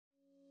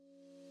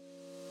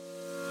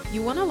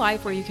You want a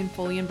life where you can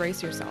fully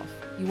embrace yourself.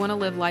 You want to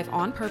live life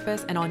on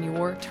purpose and on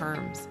your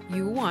terms.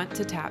 You want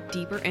to tap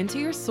deeper into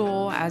your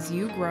soul as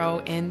you grow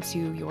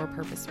into your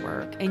purpose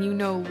work, and you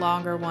no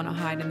longer want to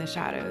hide in the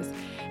shadows.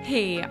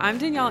 Hey, I'm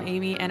Danielle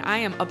Amy, and I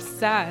am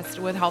obsessed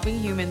with helping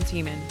humans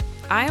human.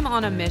 I am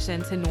on a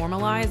mission to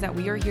normalize that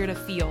we are here to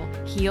feel,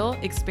 heal,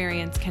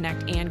 experience,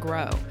 connect, and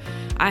grow.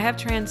 I have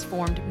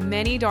transformed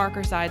many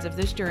darker sides of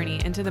this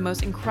journey into the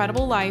most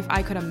incredible life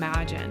I could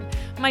imagine.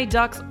 My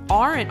ducks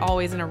aren't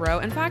always in a row.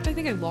 In fact, I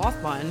think I lost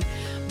one.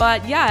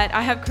 But yet,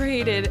 I have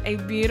created a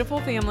beautiful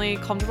family,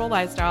 comfortable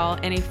lifestyle,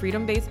 and a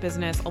freedom-based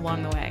business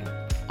along the way.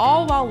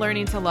 All while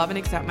learning to love and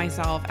accept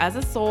myself as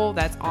a soul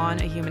that's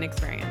on a human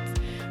experience.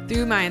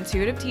 Through my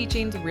intuitive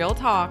teachings, real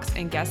talks,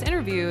 and guest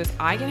interviews,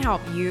 I can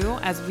help you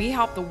as we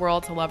help the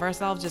world to love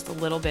ourselves just a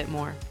little bit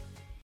more.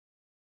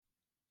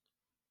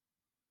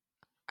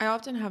 I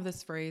often have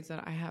this phrase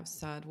that I have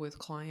said with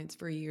clients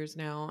for years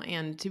now,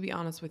 and to be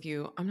honest with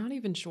you, I'm not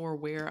even sure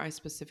where I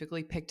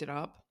specifically picked it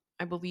up.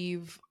 I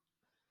believe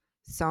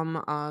some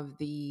of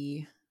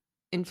the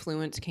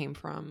influence came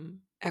from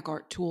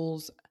Eckhart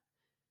Tolle's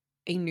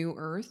A New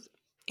Earth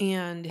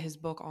and his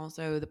book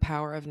also, The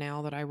Power of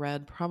Now, that I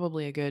read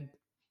probably a good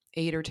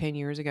 8 or 10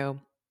 years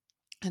ago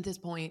at this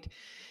point.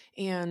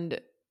 And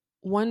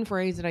one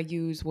phrase that I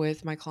use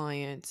with my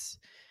clients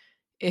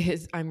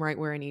is I'm right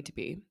where I need to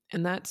be.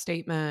 And that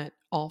statement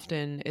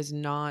often is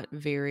not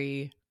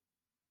very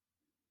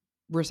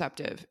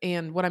receptive.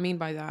 And what I mean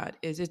by that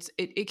is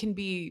it can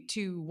be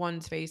to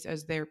one's face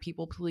as they're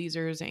people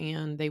pleasers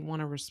and they want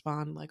to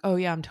respond like, oh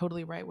yeah, I'm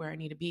totally right where I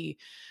need to be.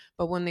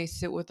 But when they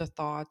sit with the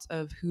thoughts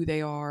of who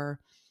they are,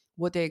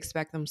 what they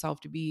expect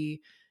themselves to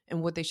be,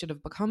 and what they should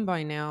have become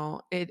by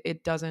now,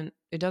 it doesn't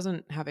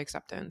have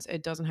acceptance.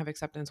 It doesn't have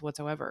acceptance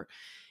whatsoever.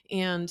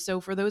 And so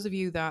for those of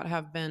you that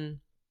have been,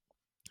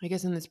 I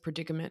guess, in this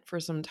predicament for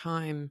some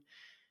time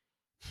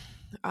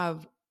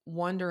of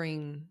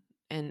wondering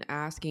and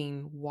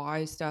asking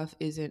why stuff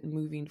isn't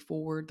moving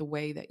forward the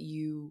way that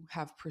you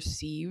have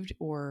perceived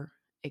or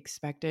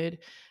expected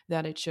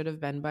that it should have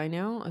been by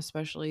now,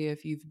 especially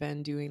if you've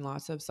been doing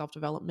lots of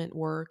self-development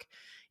work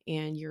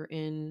and you're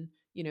in,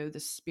 the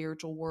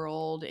spiritual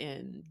world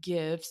and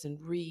gifts and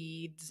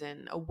reads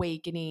and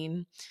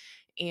awakening.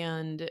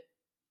 And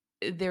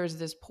there's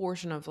this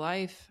portion of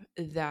life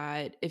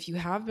that if you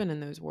have been in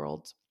those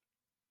worlds,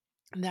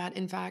 that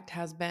in fact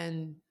has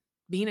been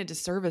being a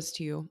disservice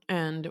to you.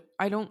 And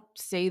I don't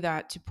say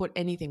that to put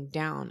anything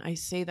down. I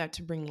say that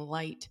to bring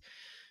light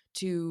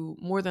to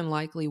more than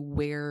likely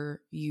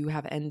where you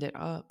have ended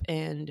up.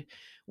 And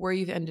where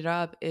you've ended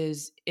up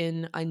is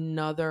in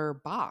another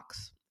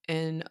box,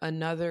 in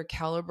another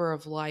caliber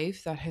of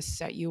life that has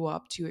set you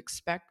up to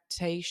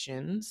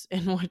expectations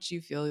in which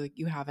you feel like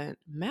you haven't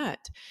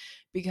met.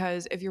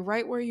 Because if you're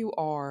right where you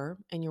are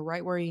and you're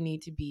right where you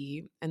need to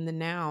be, and the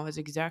now is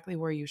exactly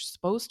where you're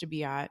supposed to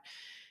be at,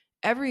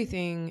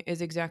 everything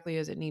is exactly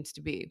as it needs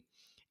to be.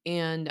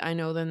 And I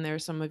know then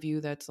there's some of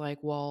you that's like,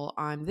 well,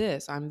 I'm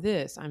this, I'm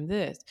this, I'm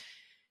this.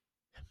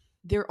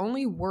 They're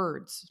only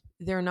words.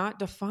 They're not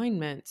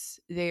definements.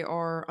 They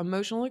are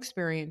emotional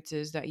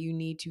experiences that you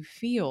need to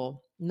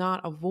feel,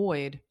 not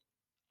avoid.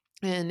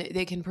 And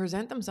they can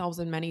present themselves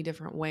in many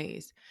different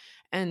ways.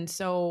 And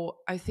so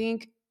I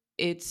think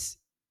it's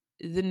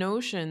the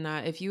notion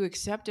that if you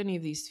accept any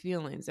of these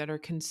feelings that are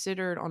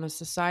considered on a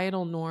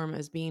societal norm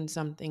as being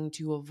something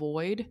to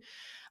avoid,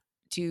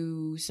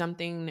 to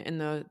something in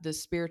the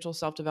spiritual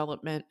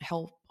self-development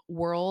health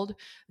world,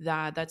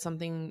 that's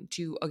something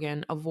to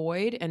again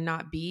avoid and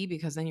not be,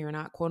 because then you're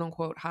not quote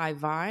unquote high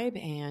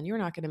vibe and you're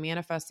not going to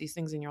manifest these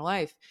things in your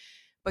life.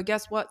 But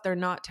guess what? They're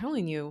not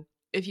telling you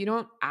if you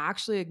don't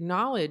actually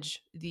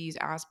acknowledge these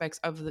aspects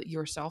of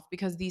yourself,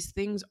 because these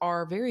things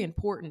are very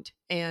important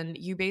and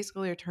you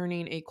basically are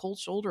turning a cold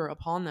shoulder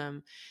upon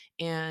them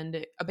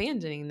and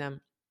abandoning them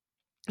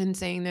and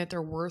saying that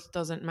their worth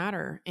doesn't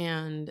matter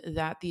and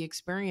that the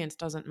experience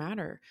doesn't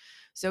matter.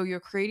 So you're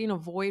creating a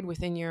void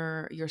within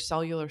your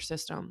cellular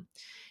system.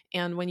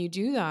 And when you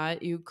do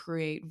that, you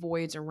create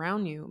voids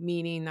around you,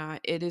 meaning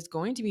that it is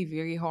going to be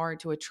very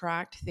hard to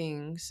attract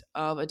things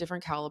of a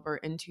different caliber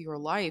into your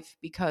life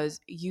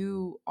because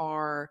you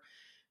are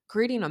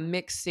creating a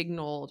mixed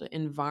signaled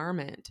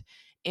environment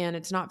and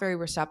it's not very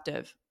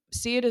receptive.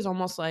 See it as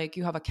almost like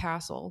you have a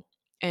castle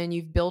and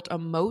you've built a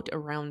moat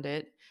around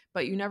it,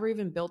 but you never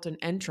even built an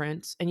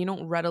entrance and you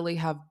don't readily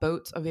have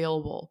boats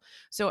available.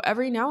 So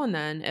every now and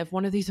then, if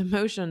one of these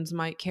emotions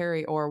might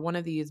carry, or one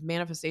of these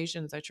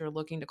manifestations that you're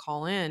looking to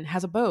call in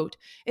has a boat,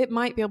 it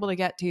might be able to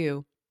get to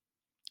you.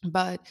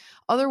 But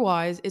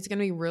otherwise, it's going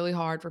to be really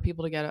hard for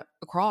people to get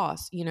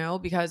across,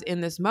 because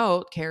in this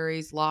moat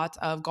carries lots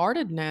of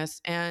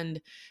guardedness, and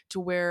to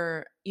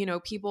where,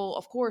 people,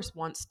 of course,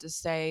 wants to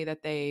say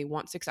that they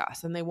want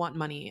success and they want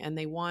money and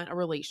they want a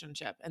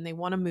relationship and they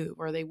want to move,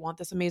 or they want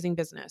this amazing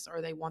business,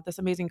 or they want this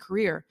amazing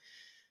career.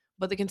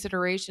 But the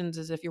considerations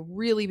is, if you're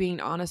really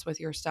being honest with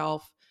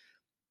yourself,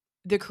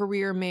 the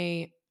career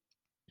may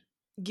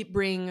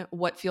bring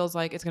what feels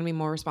like it's going to be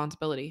more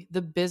responsibility.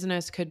 The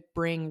business could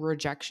bring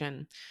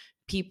rejection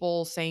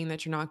people saying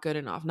that you're not good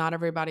enough, not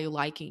everybody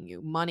liking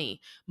you, money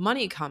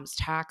comes,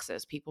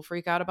 taxes, people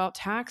freak out about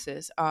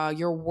taxes,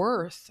 your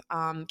worth,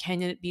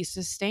 can it be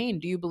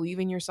sustained, do you believe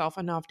in yourself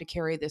enough to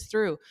carry this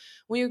through?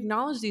 When you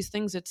acknowledge these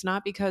things, it's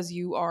not because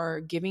you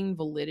are giving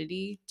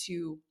validity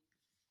to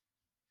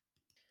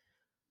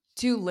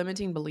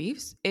limiting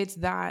beliefs, it's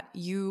that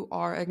you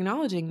are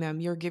acknowledging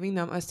them, you're giving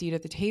them a seat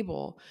at the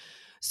table.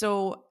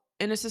 So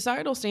in a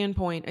societal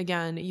standpoint,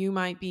 again, you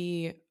might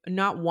be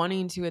not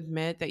wanting to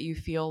admit that you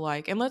feel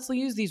like, and let's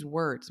use these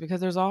words because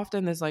there's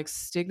often this like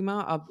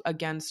stigma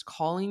against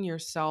calling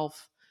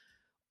yourself,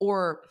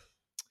 or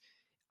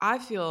I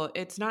feel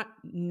it's not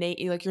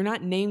like you're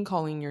not name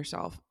calling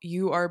yourself.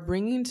 You are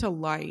bringing to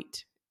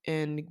light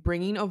and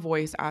bringing a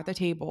voice at the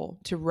table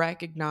to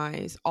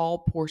recognize all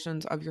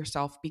portions of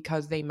yourself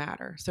because they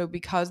matter. So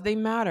because they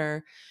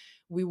matter,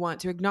 we want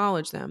to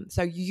acknowledge them.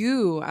 So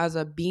you as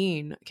a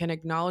being can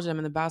acknowledge them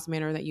in the best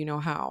manner that you know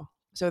how.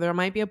 So there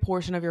might be a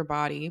portion of your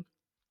body,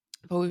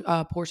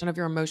 a portion of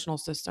your emotional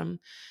system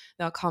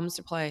that comes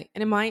to play,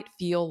 and it might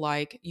feel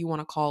like you want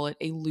to call it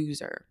a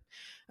loser.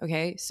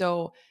 Okay.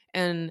 So,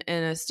 and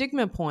a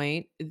stigma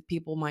point,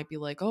 people might be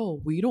like,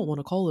 oh, we don't want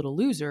to call it a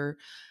loser.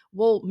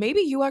 Well,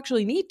 maybe you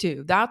actually need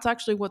to. That's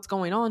actually what's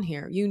going on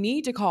here. You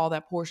need to call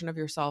that portion of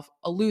yourself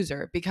a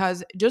loser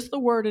because just the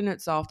word in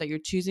itself that you're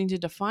choosing to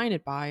define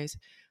it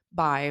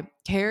by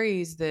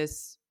carries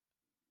this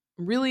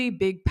really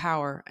big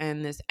power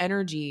and this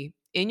energy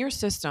in your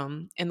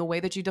system in the way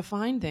that you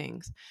define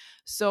things.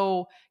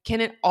 So,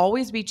 can it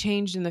always be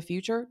changed in the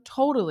future?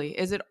 Totally.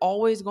 Is it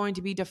always going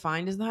to be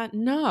defined as that?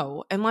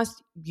 No,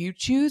 unless you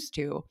choose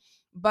to.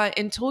 But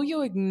until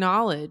you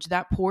acknowledge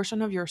that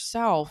portion of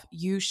yourself,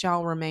 you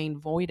shall remain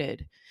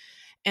voided.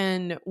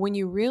 And when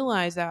you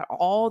realize that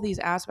all these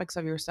aspects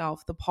of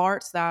yourself, the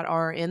parts that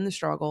are in the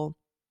struggle,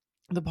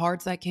 the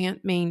parts that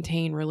can't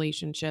maintain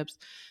relationships,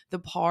 the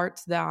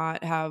parts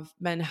that have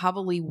been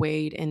heavily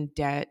weighed in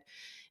debt,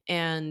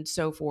 and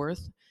so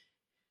forth,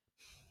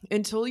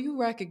 until you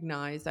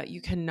recognize that you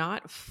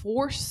cannot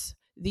force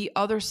the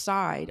other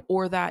side,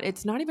 or that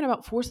it's not even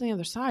about forcing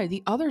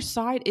the other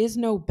side is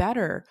no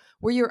better.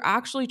 Where you're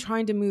actually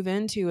trying to move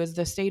into is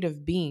the state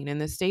of being, and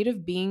the state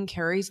of being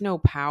carries no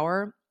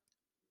power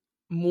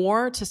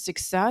more to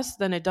success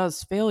than it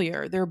does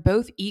failure. They're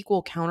both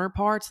equal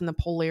counterparts in the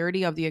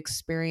polarity of the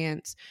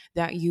experience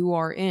that you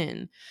are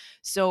in.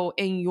 So,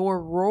 in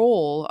your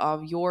role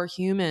of your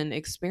human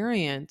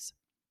experience,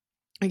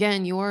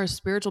 again, you are a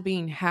spiritual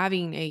being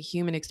having a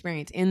human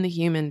experience in the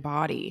human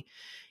body.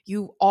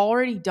 You've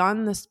already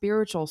done the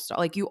spiritual stuff.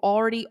 Like you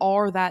already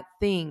are that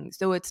thing.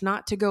 So it's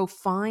not to go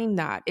find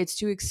that. It's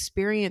to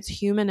experience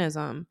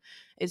humanism.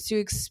 It's to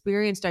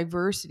experience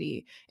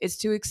diversity. It's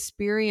to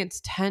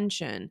experience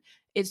tension.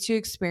 It's to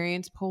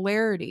experience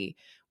polarity.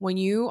 When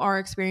you are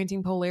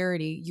experiencing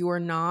polarity, you are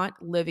not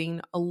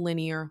living a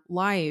linear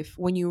life.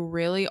 When you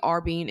really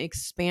are being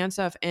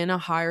expansive in a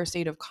higher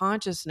state of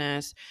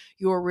consciousness,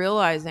 you're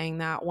realizing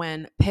that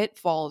when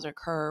pitfalls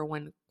occur,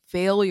 when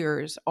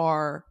failures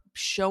are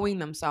showing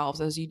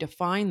themselves as you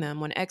define them,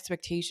 when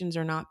expectations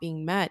are not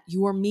being met,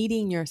 you are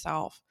meeting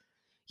yourself.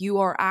 You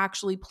are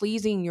actually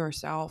pleasing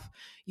yourself.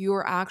 You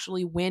are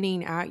actually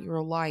winning at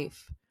your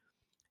life.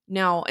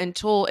 Now,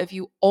 if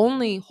you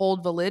only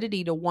hold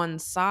validity to one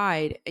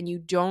side and you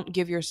don't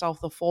give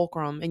yourself the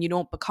fulcrum and you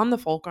don't become the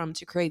fulcrum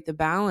to create the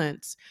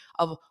balance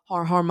of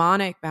our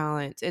harmonic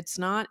balance, it's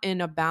not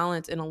in a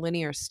balance in a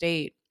linear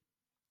state.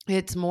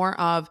 It's more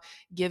of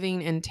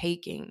giving and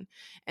taking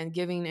and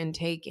giving and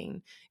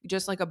taking,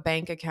 just like a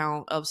bank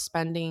account of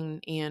spending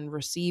and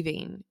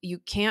receiving. You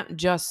can't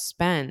just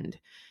spend.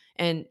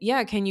 And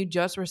yeah, can you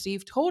just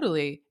receive?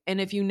 Totally. And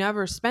if you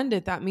never spend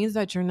it, that means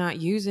that you're not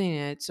using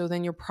it. So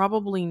then you're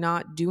probably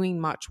not doing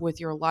much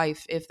with your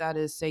life if that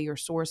is, say, your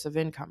source of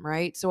income,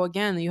 right? So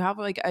again, you have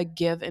like a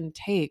give and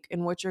take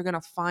in which you're going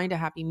to find a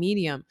happy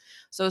medium.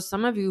 So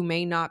some of you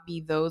may not be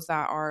those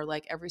that are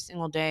like every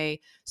single day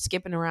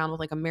skipping around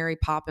with like a Mary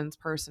Poppins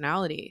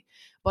personality.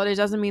 But it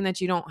doesn't mean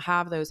that you don't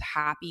have those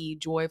happy,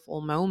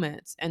 joyful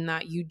moments and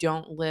that you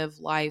don't live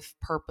life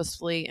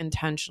purposefully,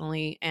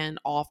 intentionally, and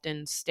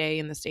often stay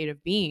in the state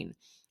of being.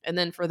 And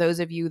then for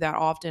those of you that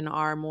often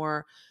are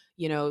more,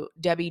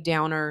 Debbie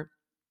Downer,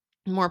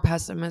 more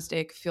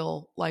pessimistic,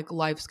 feel like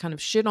life's kind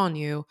of shit on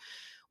you.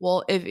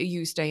 Well, if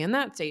you stay in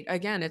that state,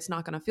 again, it's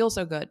not going to feel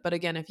so good. But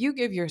again, if you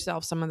give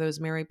yourself some of those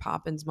Mary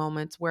Poppins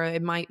moments where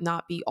it might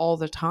not be all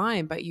the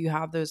time, but you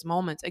have those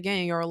moments,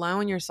 again, you're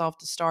allowing yourself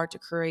to start to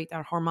create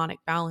that harmonic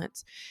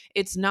balance.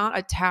 It's not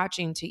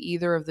attaching to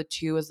either of the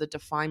two as the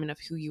definement of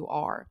who you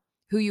are.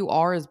 Who you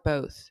are is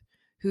both.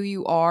 Who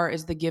you are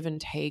is the give and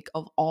take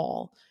of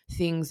all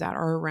things that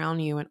are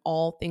around you and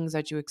all things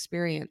that you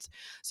experience.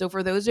 So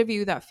for those of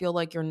you that feel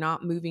like you're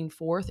not moving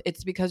forth,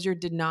 it's because you're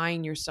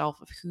denying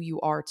yourself of who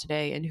you are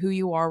today, and who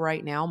you are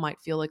right now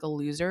might feel like a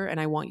loser, and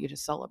I want you to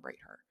celebrate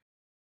her.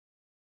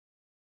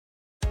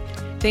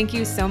 Thank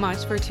you so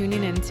much for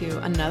tuning into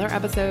another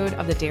episode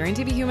of the Daring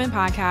to Be Human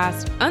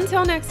podcast.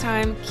 Until next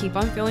time, keep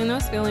on feeling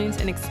those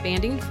feelings and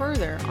expanding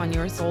further on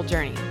your soul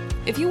journey.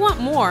 If you want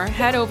more,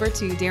 head over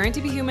to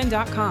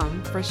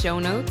daringtobehuman.com for show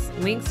notes,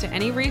 links to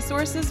any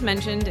resources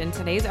mentioned in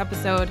today's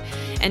episode.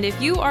 And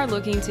if you are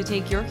looking to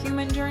take your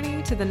human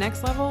journey to the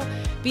next level,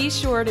 be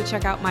sure to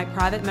check out my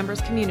private members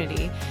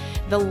community.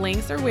 The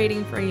links are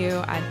waiting for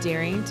you at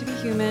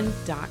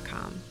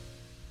daringtobehuman.com.